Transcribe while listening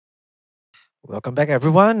Welcome back,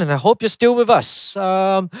 everyone, and I hope you're still with us.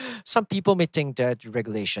 Some people may think that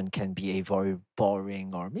regulation can be a very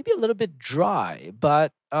boring or maybe a little bit dry,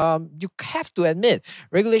 but you have to admit,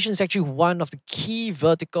 regulation is actually one of the key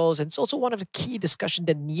verticals, and it's also one of the key discussion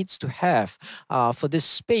that needs to have for this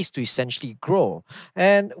space to essentially grow.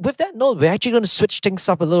 And with that note, we're actually going to switch things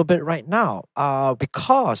up a little bit right now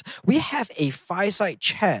because we have a fireside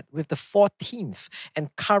chat with the 14th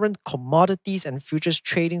and current Commodities and Futures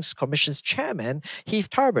Trading Commission's chairman, Heath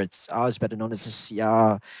Tarbert, is better known as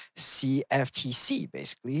the CFTC,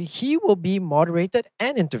 basically. He will be moderated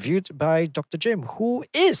and interviewed by Dr. Jim, who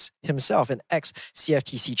is himself an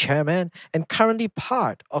ex-CFTC chairman and currently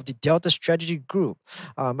part of the Delta Strategy Group.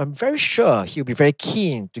 I'm very sure he'll be very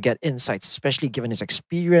keen to get insights, especially given his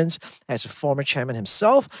experience as a former chairman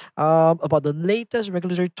himself, about the latest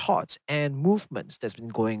regulatory thoughts and movements that's been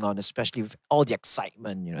going on, especially with all the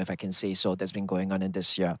excitement, if I can say so, that's been going on in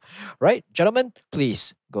this year. Right, gentlemen,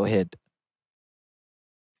 please go ahead.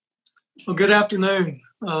 Well, good afternoon.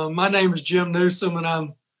 My name is Jim Newsome, and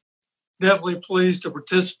I'm definitely pleased to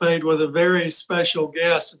participate with a very special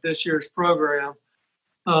guest at this year's program.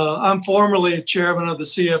 I'm formerly chairman of the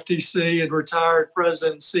CFTC and retired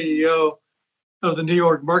president and CEO of the New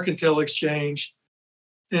York Mercantile Exchange.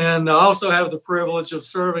 And I also have the privilege of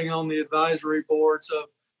serving on the advisory boards of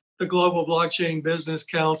the Global Blockchain Business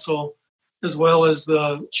Council, as well as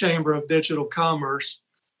the Chamber of Digital Commerce.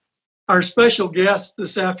 Our special guest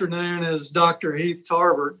this afternoon is Dr. Heath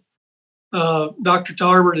Tarbert. Dr.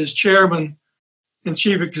 Tarbert is chairman and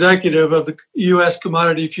chief executive of the U.S.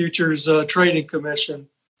 Commodity Futures Trading Commission.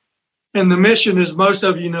 And the mission, as most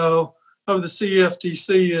of you know, of the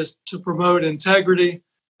CFTC is to promote integrity,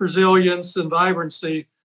 resilience, and vibrancy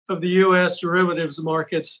of the U.S. derivatives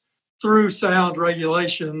markets through sound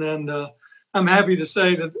regulation. And I'm happy to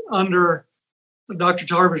say that under Dr.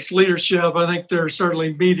 Tarbert's leadership, I think they're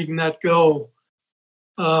certainly meeting that goal.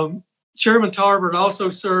 Chairman Tarbert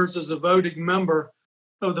also serves as a voting member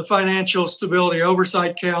of the Financial Stability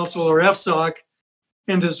Oversight Council, or FSOC,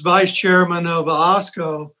 and is vice chairman of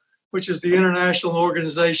OSCO, which is the International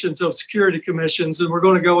Organizations of Security Commissions. And we're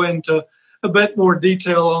going to go into a bit more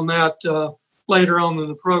detail on that later on in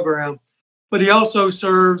the program. But he also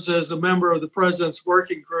serves as a member of the President's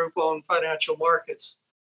Working Group on Financial Markets.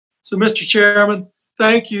 So, Mr. Chairman,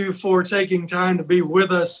 thank you for taking time to be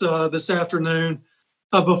with us this afternoon.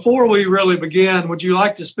 Before we really begin, would you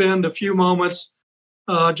like to spend a few moments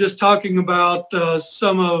just talking about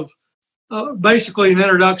some of, basically an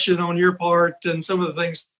introduction on your part and some of the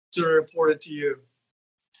things that are important to you?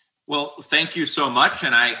 Well, thank you so much.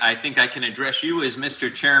 And I think I can address you as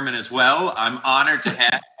Mr. Chairman as well. I'm honored to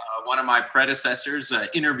have one of my predecessors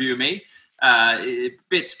interview me. A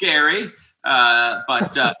bit scary,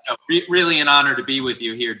 but really an honor to be with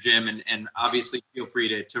you here, Jim. And obviously feel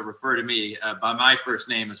free to refer to me by my first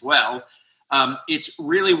name as well. It's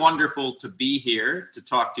really wonderful to be here to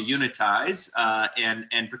talk to Unitize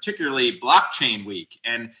and particularly Blockchain Week.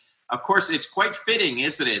 And of course, it's quite fitting,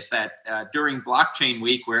 isn't it, that during Blockchain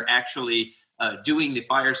Week, we're actually doing the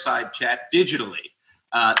fireside chat digitally.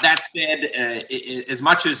 That said, as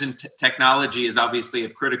much as technology is obviously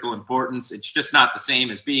of critical importance, it's just not the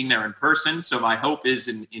same as being there in person. So my hope is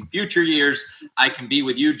in future years, I can be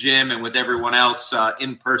with you, Jim, and with everyone else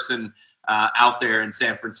in person out there in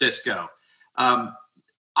San Francisco.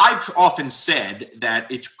 I've often said that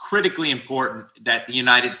it's critically important that the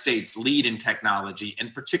United States lead in technology,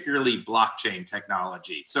 and particularly blockchain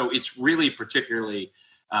technology. So it's really particularly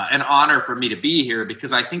an honor for me to be here,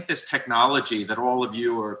 because I think this technology that all of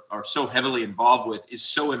you are so heavily involved with is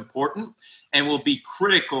so important and will be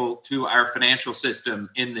critical to our financial system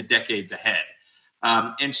in the decades ahead.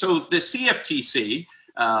 And so the CFTC,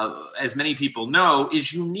 as many people know,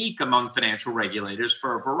 is unique among financial regulators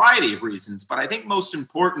for a variety of reasons. But I think most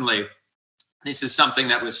importantly, this is something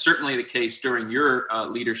that was certainly the case during your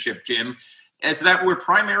leadership, Jim, is that we're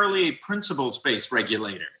primarily a principles-based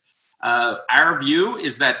regulator. Our view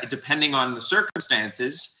is that depending on the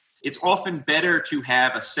circumstances, it's often better to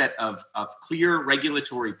have a set of clear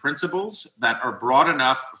regulatory principles that are broad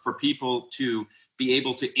enough for people to be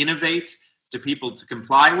able to innovate, to people to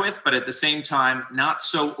comply with, but at the same time, not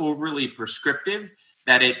so overly prescriptive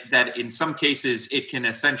that in some cases it can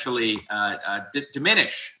essentially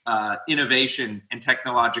diminish innovation and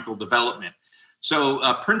technological development. So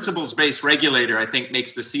a principles-based regulator, I think,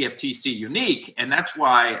 makes the CFTC unique. And that's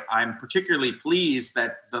why I'm particularly pleased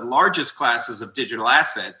that the largest classes of digital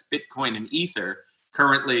assets, Bitcoin and Ether,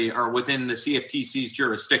 currently are within the CFTC's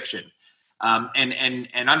jurisdiction.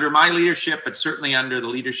 And under my leadership, but certainly under the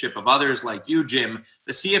leadership of others like you, Jim,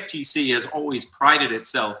 the CFTC has always prided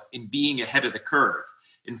itself in being ahead of the curve.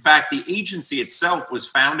 In fact, the agency itself was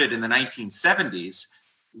founded in the 1970s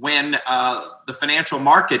when the financial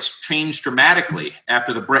markets changed dramatically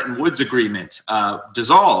after the Bretton Woods Agreement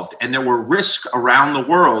dissolved, and there were risks around the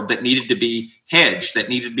world that needed to be hedged, that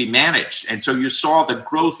needed to be managed. And so you saw the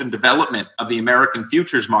growth and development of the American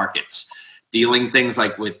futures markets, dealing things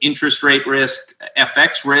like with interest rate risk,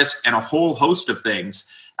 FX risk, and a whole host of things.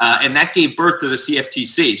 And that gave birth to the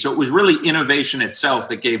CFTC. So it was really innovation itself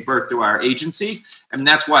that gave birth to our agency. And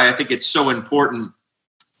that's why I think it's so important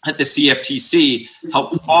that the CFTC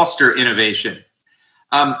help foster innovation.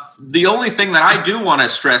 The only thing that I do want to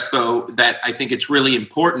stress, though, that I think it's really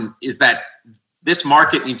important is that this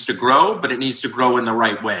market needs to grow, but it needs to grow in the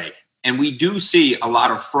right way. And we do see a lot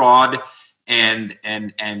of fraud and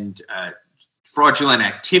fraudulent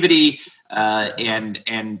activity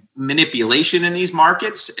and manipulation in these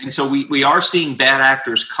markets. And so we are seeing bad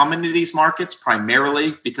actors come into these markets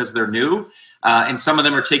primarily because they're new. And some of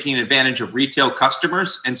them are taking advantage of retail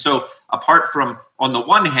customers. And so apart from, on the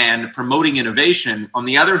one hand, promoting innovation, on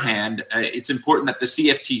the other hand, it's important that the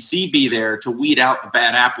CFTC be there to weed out the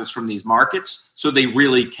bad apples from these markets so they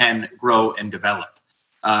really can grow and develop.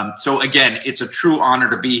 So again, it's a true honor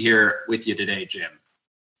to be here with you today, Jim.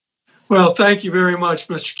 Well, thank you very much,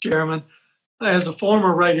 Mr. Chairman. As a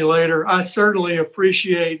former regulator, I certainly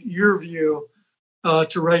appreciate your view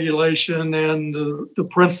to regulation and the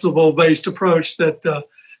principle-based approach that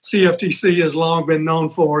CFTC has long been known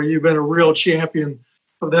for. You've been a real champion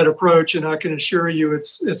of that approach, and I can assure you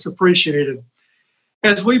it's appreciated.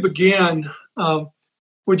 As we begin,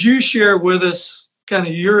 would you share with us kind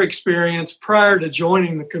of your experience prior to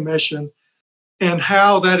joining the commission and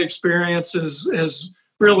how that experience has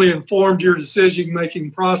really informed your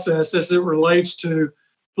decision-making process as it relates to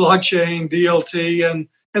blockchain, DLT,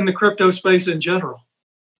 and the crypto space in general?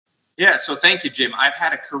 Yeah, so thank you, Jim. I've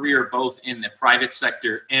had a career both in the private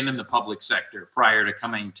sector and in the public sector prior to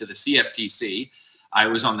coming to the CFTC. I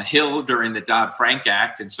was on the Hill during the Dodd-Frank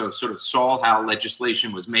Act, and so sort of saw how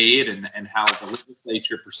legislation was made and how the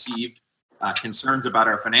legislature perceived concerns about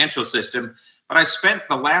our financial system. But I spent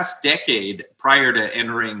the last decade prior to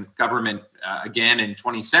entering government again in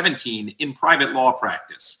 2017 in private law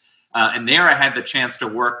practice. And there I had the chance to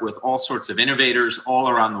work with all sorts of innovators all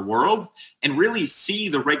around the world and really see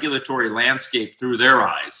the regulatory landscape through their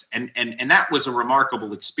eyes. And that was a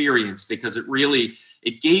remarkable experience because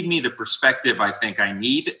it gave me the perspective I think I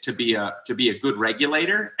need to be a good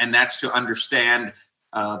regulator, and that's to understand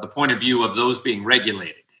the point of view of those being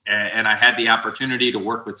regulated. And I had the opportunity to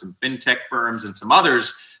work with some fintech firms and some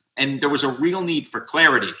others, and there was a real need for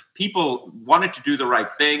clarity. People wanted to do the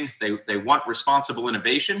right thing. They want responsible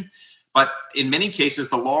innovation. But in many cases,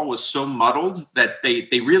 the law was so muddled that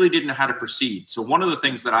they really didn't know how to proceed. So one of the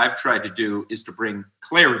things that I've tried to do is to bring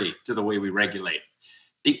clarity to the way we regulate.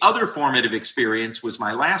 The other formative experience was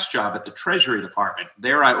my last job at the Treasury Department.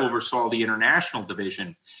 There I oversaw the international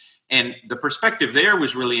division. And the perspective there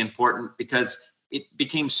was really important because it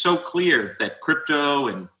became so clear that crypto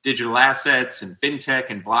and digital assets and fintech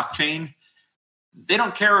and blockchain, they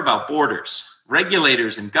don't care about borders.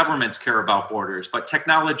 Regulators and governments care about borders, but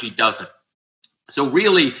technology doesn't. So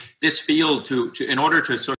really, this field, in order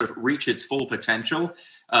to sort of reach its full potential,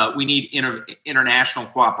 we need international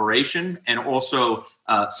cooperation and also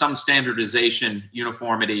some standardization,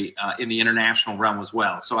 uniformity in the international realm as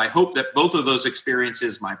well. So I hope that both of those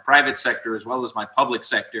experiences, my private sector as well as my public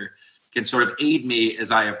sector, can sort of aid me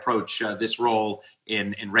as I approach this role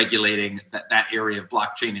in regulating that area of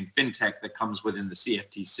blockchain and fintech that comes within the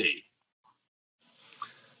CFTC.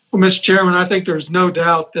 Well, Mr. Chairman, I think there's no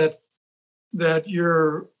doubt that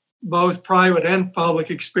your both private and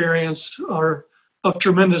public experience are of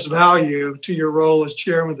tremendous value to your role as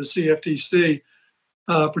chairman of the CFTC,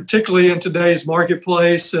 particularly in today's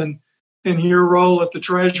marketplace and in your role at the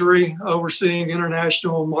Treasury overseeing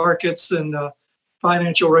international markets and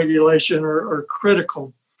financial regulation are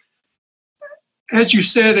critical. As you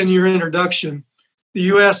said in your introduction, the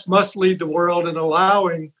U.S. must lead the world in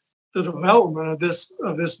allowing the development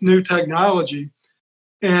of this new technology,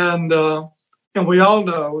 and we all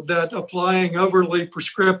know that applying overly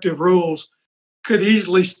prescriptive rules could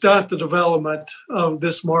easily stunt the development of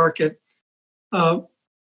this market. Do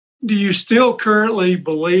you still currently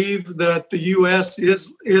believe that the U.S.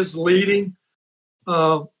 is leading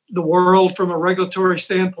the world from a regulatory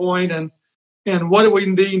standpoint, and what do we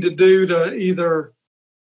need to do to either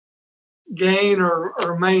gain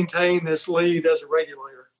or maintain this lead as a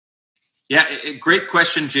regulator? Yeah, great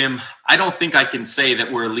question, Jim. I don't think I can say that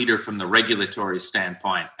we're a leader from the regulatory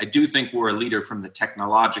standpoint. I do think we're a leader from the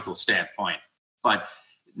technological standpoint. But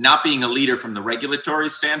not being a leader from the regulatory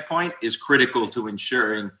standpoint is critical to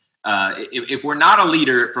ensuring if we're not a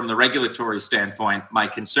leader from the regulatory standpoint, my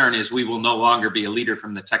concern is we will no longer be a leader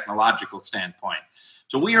from the technological standpoint.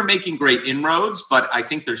 So we are making great inroads, but I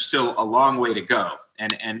think there's still a long way to go.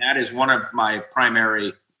 And that is one of my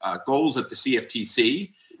primary goals at the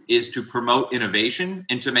CFTC, is to promote innovation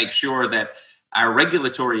and to make sure that our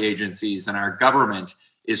regulatory agencies and our government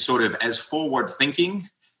is sort of as forward thinking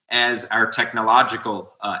as our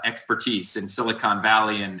technological expertise in Silicon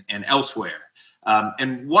Valley and elsewhere.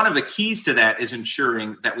 And one of the keys to that is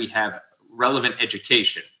ensuring that we have relevant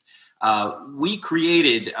education. We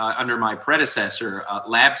created, under my predecessor,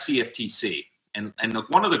 Lab CFTC. And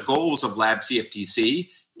one of the goals of Lab CFTC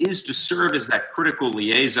is to serve as that critical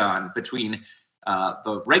liaison between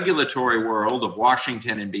the regulatory world of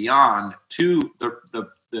Washington and beyond to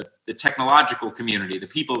the technological community, the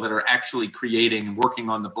people that are actually creating and working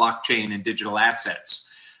on the blockchain and digital assets.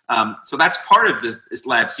 So that's part of this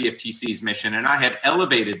Lab CFTC's mission. And I had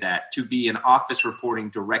elevated that to be an office reporting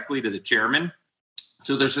directly to the chairman.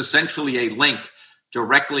 So there's essentially a link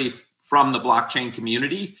directly from the blockchain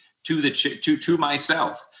community to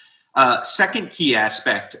myself. Second key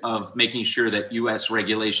aspect of making sure that U.S.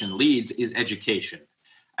 regulation leads is education.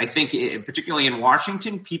 I think, particularly in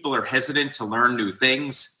Washington, people are hesitant to learn new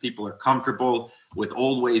things. People are comfortable with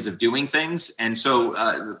old ways of doing things. And so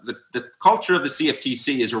the culture of the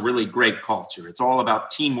CFTC is a really great culture. It's all about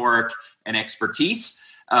teamwork and expertise.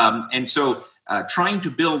 And so trying to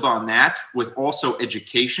build on that with also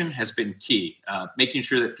education has been key, making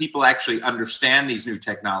sure that people actually understand these new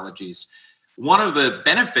technologies. One of the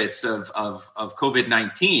benefits of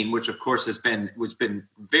COVID-19, which of course has been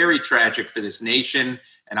very tragic for this nation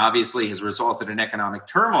and obviously has resulted in economic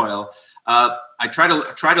turmoil, I try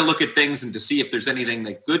to look at things and to see if there's anything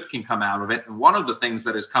that good can come out of it. And one of the things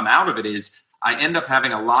that has come out of it is I end up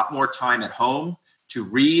having a lot more time at home to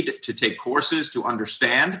read, to take courses, to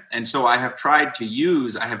understand. And so I have tried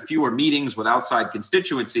to I have fewer meetings with outside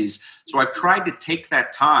constituencies. So I've tried to take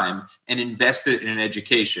that time and invest it in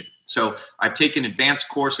education. So I've taken advanced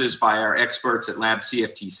courses by our experts at Lab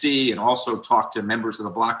CFTC and also talked to members of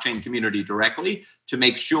the blockchain community directly to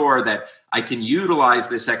make sure that I can utilize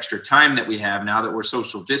this extra time that we have now that we're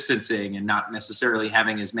social distancing and not necessarily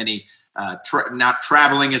having as many not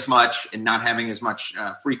traveling as much and not having as much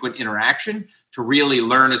frequent interaction to really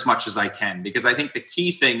learn as much as I can. Because I think the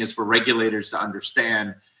key thing is for regulators to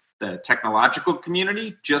understand the technological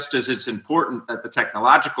community, just as it's important that the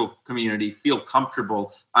technological community feel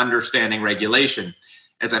comfortable understanding regulation.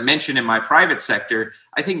 As I mentioned in my private sector,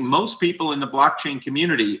 I think most people in the blockchain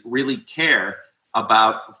community really care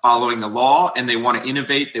about following the law and they want to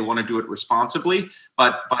innovate, they want to do it responsibly,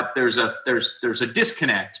 but there's a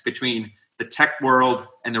disconnect between the tech world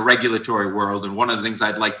and the regulatory world, and one of the things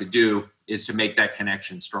I'd like to do is to make that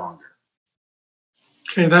connection stronger.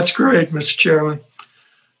 Okay, that's great, Mr. Chairman.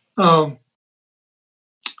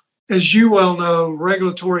 As you well know,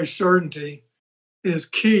 regulatory certainty is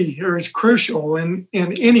key or is crucial in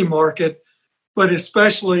any market, but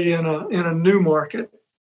especially in a new market.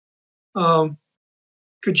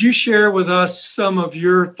 Could you share with us some of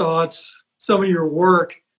your thoughts, some of your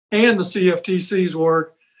work, and the CFTC's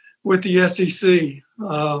work with the SEC,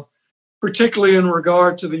 particularly in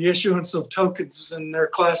regard to the issuance of tokens and their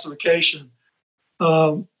classification?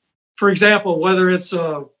 For example, whether it's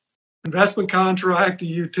an investment contract, a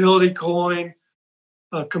utility coin,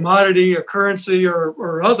 a commodity, a currency,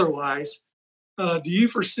 or otherwise, do you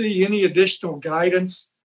foresee any additional guidance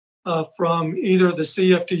from either the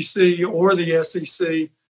CFTC or the SEC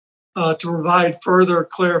to provide further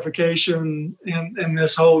clarification in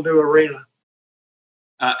this whole new arena?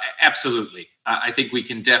 Absolutely. I think we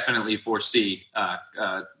can definitely foresee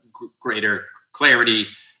greater clarity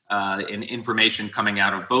and information coming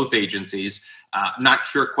out of both agencies. Not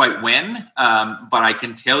sure quite when, but I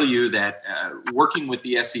can tell you that working with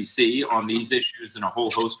the SEC on these issues and a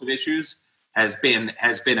whole host of issues has been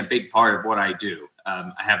a big part of what I do.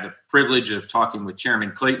 I have the privilege of talking with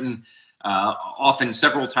Chairman Clayton often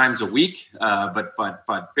several times a week, but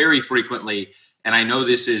very frequently. And I know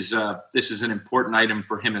this is an important item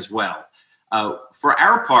for him as well. For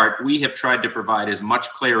our part, we have tried to provide as much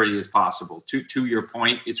clarity as possible. To your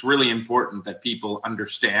point, it's really important that people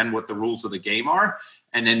understand what the rules of the game are,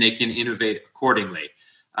 and then they can innovate accordingly.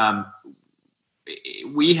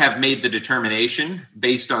 We have made the determination,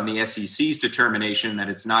 based on the SEC's determination that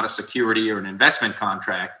it's not a security or an investment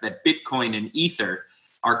contract, that Bitcoin and Ether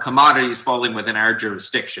are commodities falling within our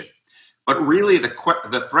jurisdiction. But really,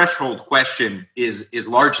 the threshold question is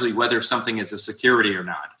largely whether something is a security or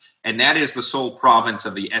not. And that is the sole province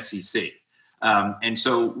of the SEC. And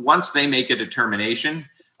so once they make a determination,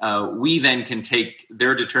 we then can take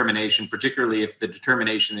their determination, particularly if the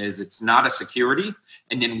determination is it's not a security,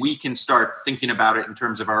 and then we can start thinking about it in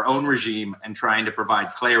terms of our own regime and trying to provide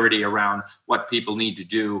clarity around what people need to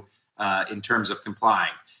do in terms of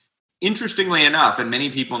complying. Interestingly enough, and many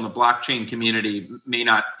people in the blockchain community may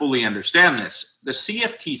not fully understand this, the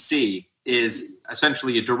CFTC is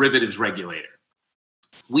essentially a derivatives regulator.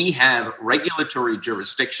 We have regulatory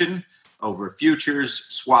jurisdiction over futures,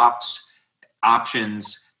 swaps,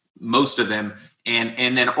 options, most of them,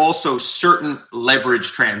 and then also certain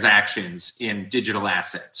leverage transactions in digital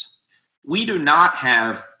assets. We do not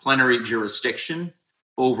have plenary jurisdiction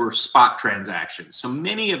over spot transactions. So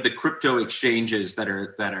many of the crypto exchanges that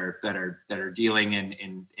are dealing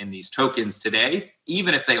in these tokens today,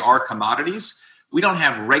 even if they are commodities, we don't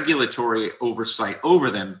have regulatory oversight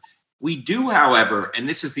over them. We do, however, and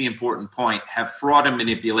this is the important point, have fraud and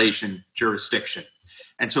manipulation jurisdiction.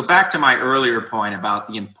 And so back to my earlier point about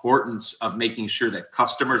the importance of making sure that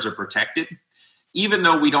customers are protected, even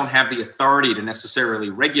though we don't have the authority to necessarily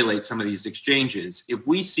regulate some of these exchanges, if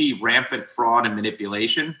we see rampant fraud and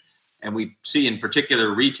manipulation, and we see in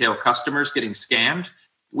particular retail customers getting scammed,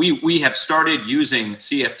 we have started using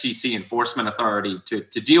CFTC enforcement authority to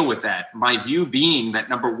deal with that. My view being that,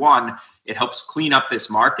 number one, it helps clean up this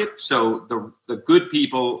market. So the good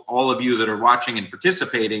people, all of you that are watching and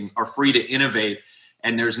participating, are free to innovate,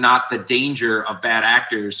 and there's not the danger of bad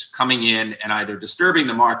actors coming in and either disturbing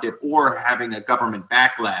the market or having a government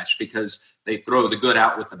backlash because they throw the good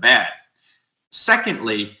out with the bad.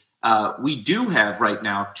 Secondly, we do have right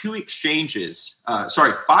now 5 exchanges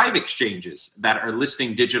that are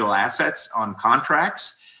listing digital assets on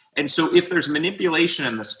contracts. And so if there's manipulation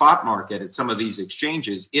in the spot market at some of these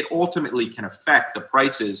exchanges, it ultimately can affect the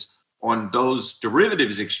prices on those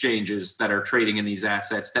derivatives exchanges that are trading in these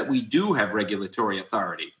assets that we do have regulatory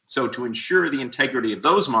authority. So to ensure the integrity of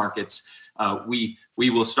those markets, we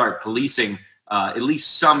will start policing at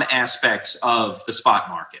least some aspects of the spot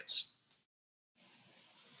markets.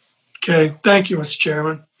 Okay, thank you, Mr.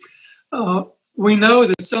 Chairman. We know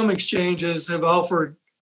that some exchanges have offered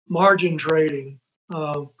margin trading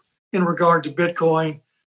in regard to Bitcoin.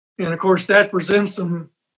 And of course, that presents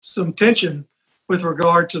some tension with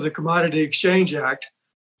regard to the Commodity Exchange Act.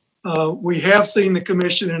 We have seen the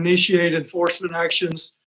Commission initiate enforcement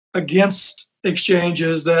actions against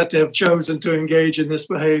exchanges that have chosen to engage in this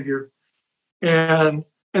behavior. And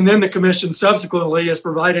then the Commission subsequently has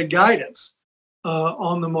provided guidance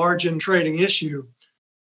on the margin trading issue.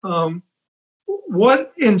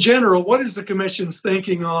 What is the Commission's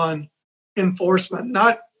thinking on enforcement,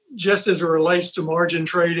 not just as it relates to margin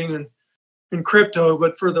trading and crypto,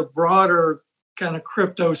 but for the broader kind of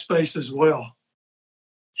crypto space as well?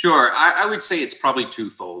 Sure. I would say it's probably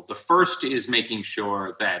twofold. The first is making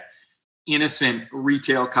sure that innocent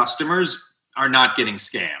retail customers are not getting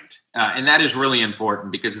scammed. And that is really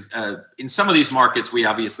important because in some of these markets, we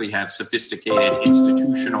obviously have sophisticated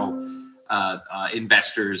institutional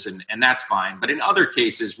investors, and that's fine. But in other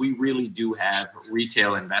cases, we really do have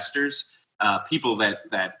retail investors, people that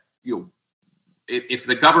if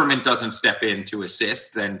the government doesn't step in to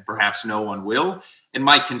assist, then perhaps no one will. And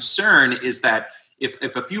my concern is that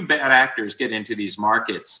if a few bad actors get into these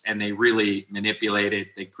markets and they really manipulate it,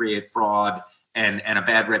 they create fraud and a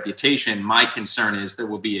bad reputation, my concern is there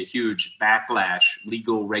will be a huge backlash,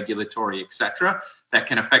 legal, regulatory, et cetera, that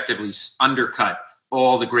can effectively undercut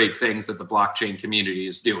all the great things that the blockchain community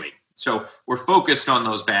is doing. So we're focused on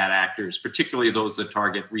those bad actors, particularly those that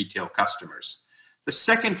target retail customers. The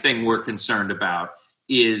second thing we're concerned about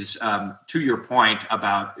is, to your point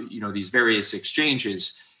about these various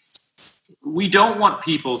exchanges, we don't want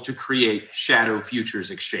people to create shadow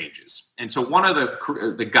futures exchanges. And so one of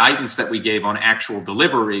the guidance that we gave on actual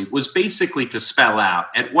delivery was basically to spell out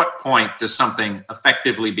at what point does something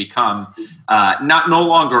effectively become no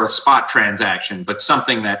longer a spot transaction, but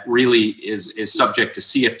something that really is subject to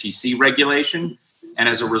CFTC regulation. And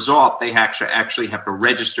as a result, they actually have to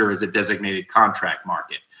register as a designated contract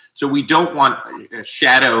market. So we don't want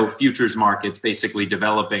shadow futures markets basically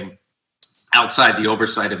developing outside the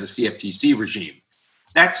oversight of the CFTC regime.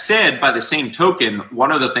 That said, by the same token,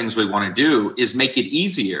 one of the things we want to do is make it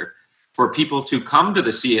easier for people to come to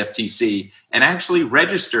the CFTC and actually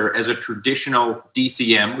register as a traditional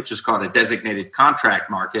DCM, which is called a designated contract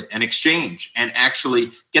market, and exchange, and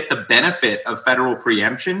actually get the benefit of federal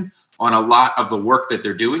preemption on a lot of the work that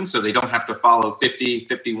they're doing, so they don't have to follow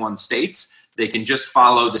 51 states. They can just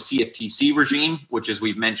follow the CFTC regime, which, as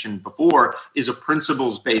we've mentioned before, is a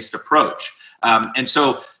principles-based approach. And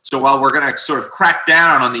so while we're going to sort of crack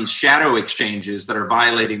down on these shadow exchanges that are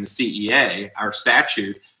violating the CEA, our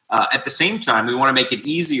statute, at the same time, we want to make it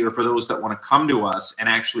easier for those that want to come to us and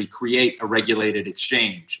actually create a regulated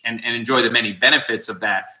exchange and enjoy the many benefits of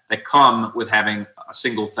that come with having a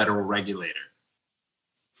single federal regulator.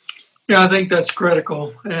 Yeah, I think that's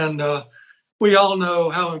critical. And we all know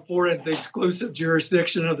how important the exclusive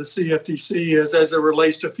jurisdiction of the CFTC is as it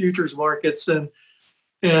relates to futures markets.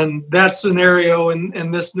 And that scenario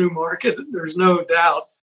in this new market, there's no doubt,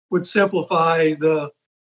 would simplify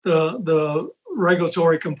the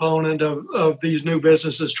regulatory component of these new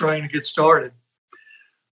businesses trying to get started.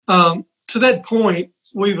 To that point,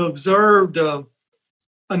 we've observed a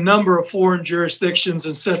number of foreign jurisdictions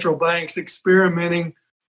and central banks experimenting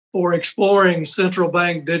or exploring central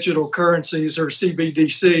bank digital currencies, or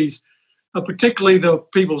CBDCs, particularly the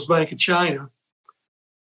People's Bank of China.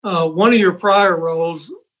 One of your prior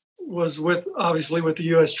roles was obviously with the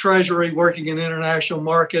U.S. Treasury, working in international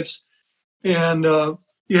markets, and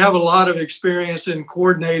you have a lot of experience in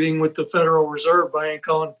coordinating with the Federal Reserve Bank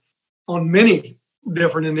on many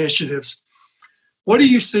different initiatives. What do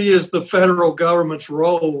you see as the federal government's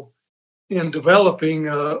role in developing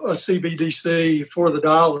a CBDC for the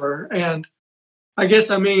dollar? And I guess,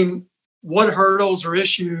 what hurdles or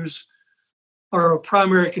issues are a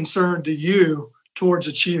primary concern to you towards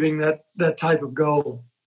achieving that type of goal?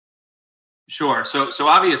 Sure. So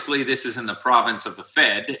obviously this is in the province of the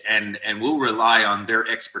Fed, and we'll rely on their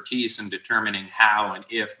expertise in determining how and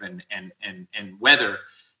if and whether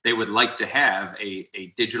they would like to have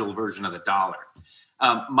a digital version of the dollar.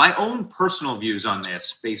 My own personal views on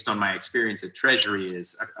this, based on my experience at Treasury,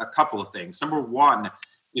 is a couple of things. Number one,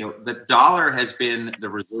 the dollar has been the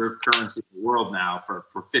reserve currency of the world now for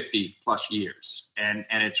 50 plus years. And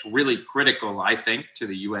it's really critical, I think, to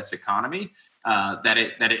the US economy that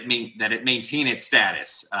it maintain its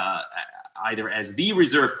status, either as the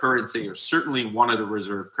reserve currency or certainly one of the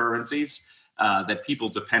reserve currencies that people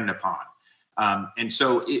depend upon. And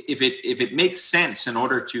so if it makes sense in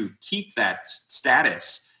order to keep that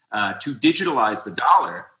status, to digitalize the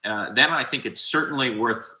dollar, then I think it's certainly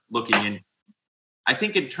worth looking in. I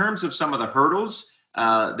think in terms of some of the hurdles,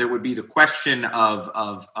 there would be the question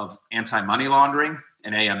of anti-money laundering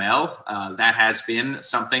and AML. That has been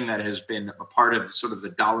something that has been a part of sort of the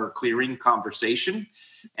dollar clearing conversation.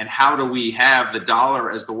 And how do we have the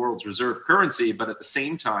dollar as the world's reserve currency, but at the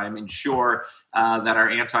same time ensure that our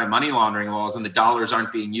anti-money laundering laws and the dollars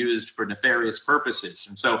aren't being used for nefarious purposes?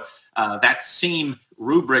 And so that same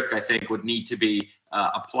rubric, I think, would need to be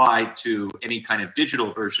applied to any kind of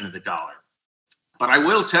digital version of the dollar. But I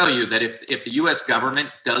will tell you that if the US government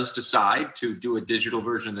does decide to do a digital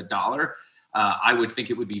version of the dollar, I would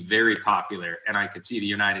think it would be very popular, and I could see the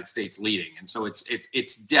United States leading. And so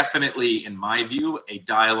it's definitely, in my view, a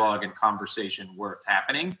dialogue and conversation worth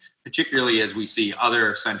happening, particularly as we see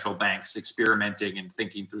other central banks experimenting and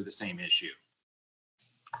thinking through the same issue.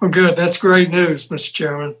 Well, good. That's great news, Mr.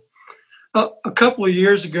 Chairman. A couple of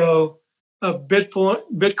years ago,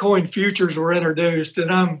 Bitcoin futures were introduced,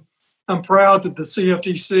 and I'm proud that the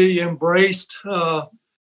CFTC embraced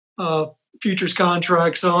futures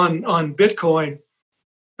contracts on Bitcoin.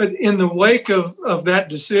 But in the wake of that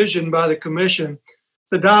decision by the commission,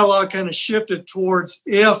 the dialogue kind of shifted towards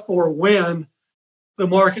if or when the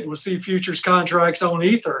market will see futures contracts on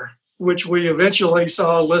Ether, which we eventually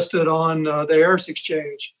saw listed on the Eris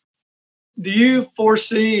exchange. Do you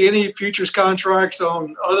foresee any futures contracts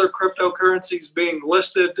on other cryptocurrencies being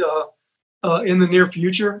listed in the near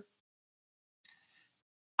future?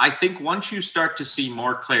 I think once you start to see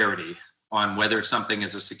more clarity on whether something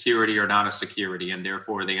is a security or not a security, and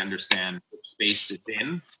therefore they understand which space it's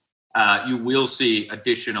in, you will see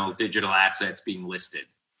additional digital assets being listed.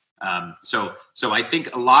 So I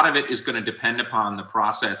think a lot of it is going to depend upon the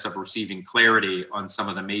process of receiving clarity on some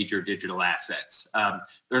of the major digital assets.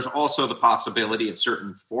 There's also the possibility of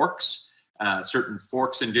certain forks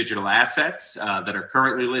in digital assets that are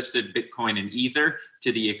currently listed, Bitcoin and Ether,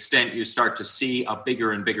 to the extent you start to see a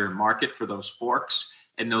bigger and bigger market for those forks.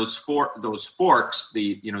 And those forks,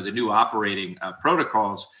 the new operating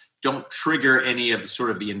protocols, don't trigger any of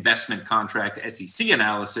the investment contract SEC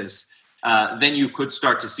analysis. Then you could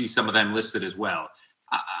start to see some of them listed as well.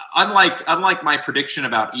 Unlike my prediction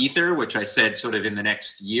about Ether, which I said sort of in the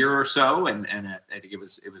next year or so, and I think it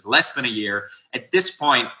was less than a year. At this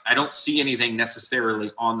point, I don't see anything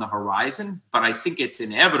necessarily on the horizon, but I think it's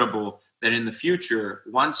inevitable that in the future,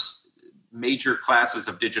 once major classes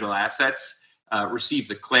of digital assets receive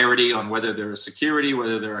the clarity on whether they're a security,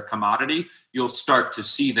 whether they're a commodity, you'll start to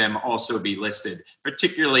see them also be listed,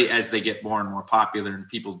 particularly as they get more and more popular and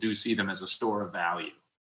people do see them as a store of value.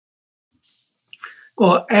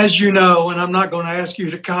 Well, as you know, and I'm not going to ask you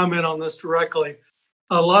to comment on this directly,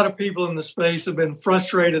 a lot of people in the space have been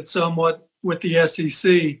frustrated somewhat with the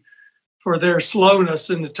SEC for their slowness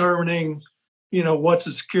in determining, what's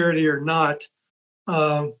a security or not.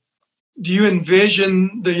 Do you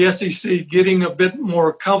envision the SEC getting a bit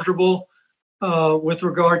more comfortable with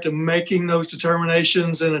regard to making those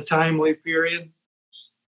determinations in a timely period?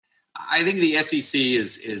 I think the SEC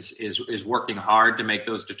is working hard to make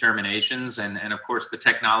those determinations, and of course the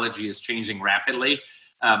technology is changing rapidly.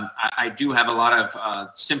 I do have a lot of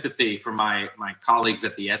sympathy for my colleagues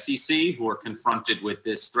at the SEC who are confronted with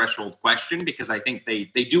this threshold question, because I think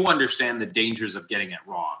they do understand the dangers of getting it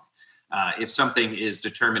wrong. If something is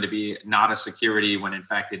determined to be not a security when in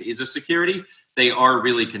fact it is a security, they are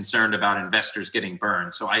really concerned about investors getting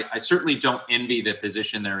burned. So I certainly don't envy the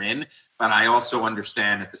position they're in, but I also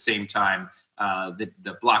understand at the same time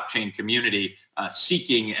the blockchain community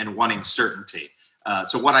seeking and wanting certainty.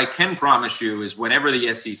 So what I can promise you is whenever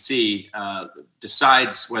the SEC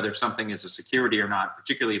decides whether something is a security or not,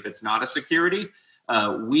 particularly if it's not a security,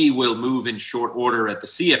 we will move in short order at the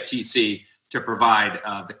CFTC to provide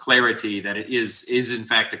the clarity that it is in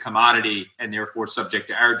fact a commodity and therefore subject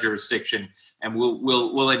to our jurisdiction. And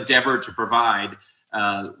we'll endeavor to provide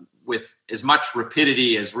with as much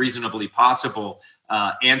rapidity as reasonably possible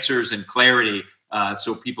answers and clarity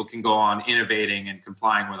so people can go on innovating and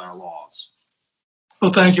complying with our laws.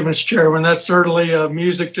 Well, thank you, Mr. Chairman. That's certainly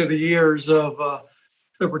music to the ears of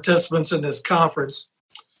the participants in this conference.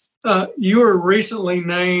 You were recently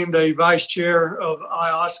named a vice chair of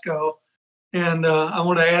IOSCO, and I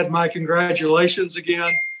want to add my congratulations again.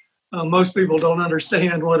 Most people don't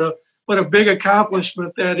understand what a big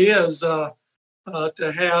accomplishment that is to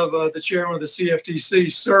have the chairman of the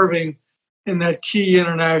CFTC serving in that key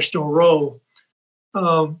international role.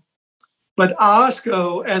 But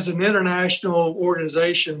IOSCO, as an international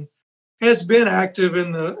organization, has been active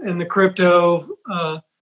in the crypto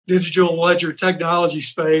digital ledger technology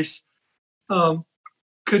space.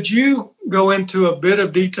 Could you go into a bit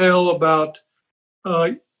of detail about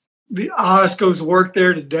the IOSCO's work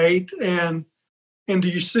there to date, and do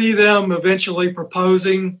you see them eventually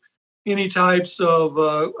proposing any types of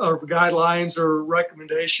guidelines or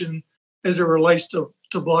recommendation as it relates to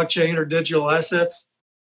blockchain or digital assets?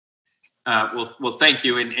 Well, thank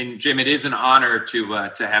you. And Jim, it is an honor to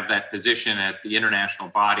have that position at the international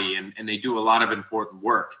body, and they do a lot of important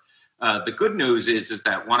work. The good news is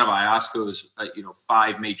that one of IOSCO's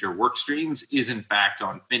 5 major work streams is in fact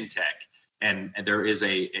on fintech, and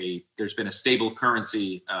there's been a stable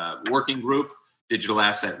currency working group, digital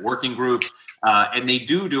asset working group, and they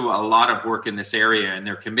do a lot of work in this area, and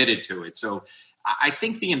they're committed to it. So I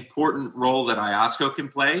think the important role that IOSCO can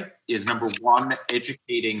play is, number one,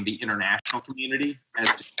 educating the international community as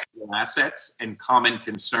to digital assets and common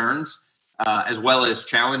concerns, as well as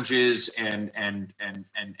challenges and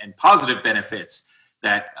positive benefits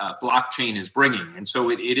that blockchain is bringing. And so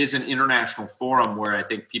it is an international forum where I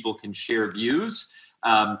think people can share views,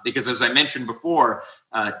 because as I mentioned before,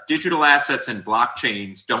 digital assets and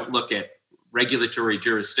blockchains don't look at regulatory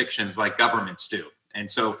jurisdictions like governments do. And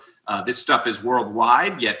so this stuff is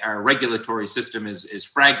worldwide, yet our regulatory system is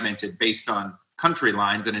fragmented based on country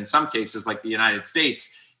lines, and in some cases, like the United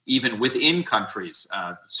States, even within countries,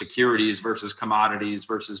 securities versus commodities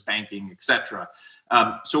versus banking, etc.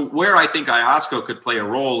 So where I think IOSCO could play a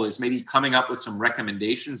role is maybe coming up with some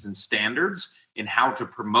recommendations and standards in how to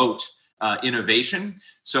promote innovation.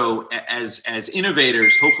 So as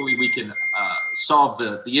innovators, hopefully we can solve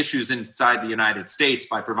the issues inside the United States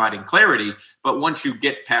by providing clarity. But once you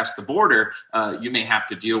get past the border, you may have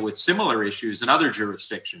to deal with similar issues in other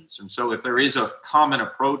jurisdictions. And so if there is a common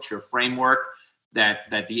approach or framework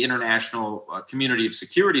that the international community of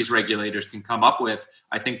securities regulators can come up with,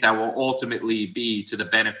 I think that will ultimately be to the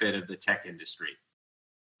benefit of the tech industry.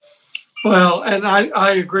 Well, and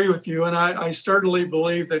I agree with you, and I certainly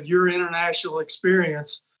believe that your international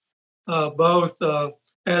experience, both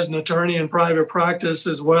as an attorney in private practice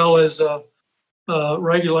as well as a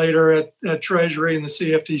regulator at Treasury and the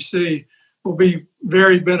CFTC, will be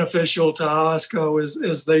very beneficial to IOSCO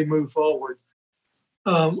as they move forward.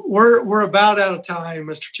 We're about out of time,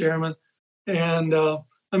 Mr. Chairman, and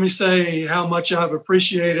let me say how much I've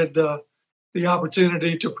appreciated the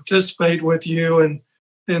opportunity to participate with you and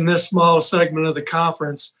in this small segment of the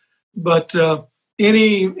conference. But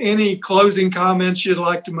any closing comments you'd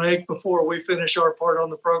like to make before we finish our part on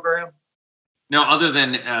the program? No, other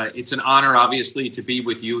than it's an honor, obviously, to be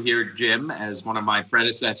with you here, Jim, as one of my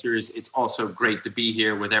predecessors. It's also great to be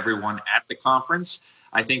here with everyone at the conference.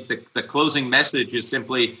 I think the closing message is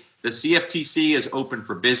simply the CFTC is open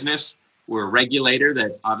for business. We're a regulator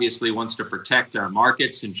that obviously wants to protect our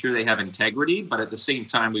markets, ensure they have integrity, but at the same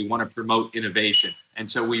time, we want to promote innovation. And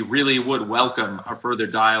so we really would welcome a further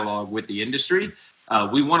dialogue with the industry.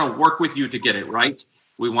 We want to work with you to get it right.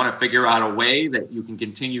 We want to figure out a way that you can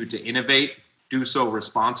continue to innovate, do so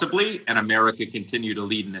responsibly, and America continue to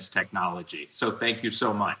lead in this technology. So thank you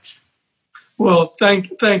so much. Well,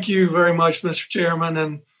 thank you very much, Mr.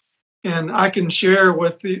 Chairman, and I can share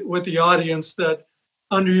with the audience that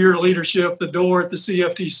under your leadership, the door at the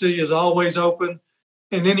CFTC is always open,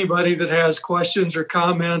 and anybody that has questions or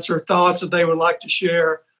comments or thoughts that they would like to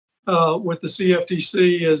share with the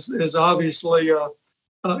CFTC is obviously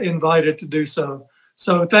invited to do so.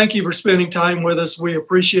 So thank you for spending time with us. We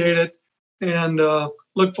appreciate it, and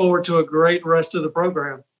look forward to a great rest of the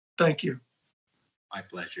program. Thank you. My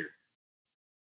pleasure.